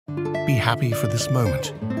Be happy for this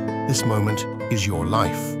moment. This moment is your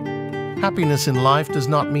life. Happiness in life does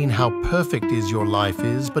not mean how perfect your life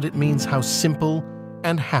is, but it means how simple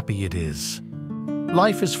and happy it is.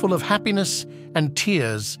 Life is full of happiness and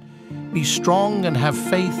tears. Be strong and have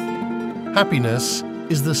faith. Happiness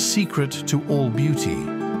is the secret to all beauty.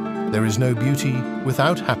 There is no beauty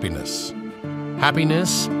without happiness.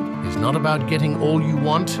 Happiness is not about getting all you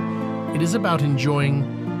want. It is about enjoying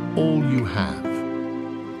all you have.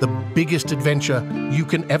 The biggest adventure you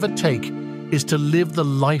can ever take is to live the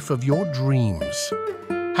life of your dreams.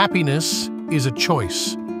 Happiness is a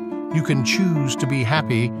choice. You can choose to be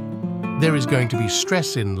happy. There is going to be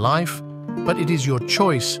stress in life, but it is your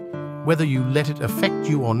choice whether you let it affect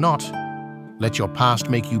you or not. Let your past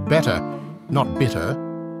make you better, not bitter.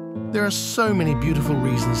 There are so many beautiful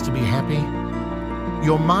reasons to be happy.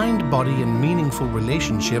 Your mind, body, and meaningful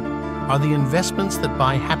relationship are the investments that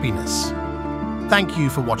buy happiness. Thank you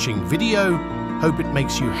for watching video. Hope it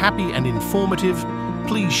makes you happy and informative.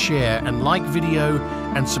 Please share and like video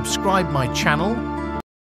and subscribe my channel.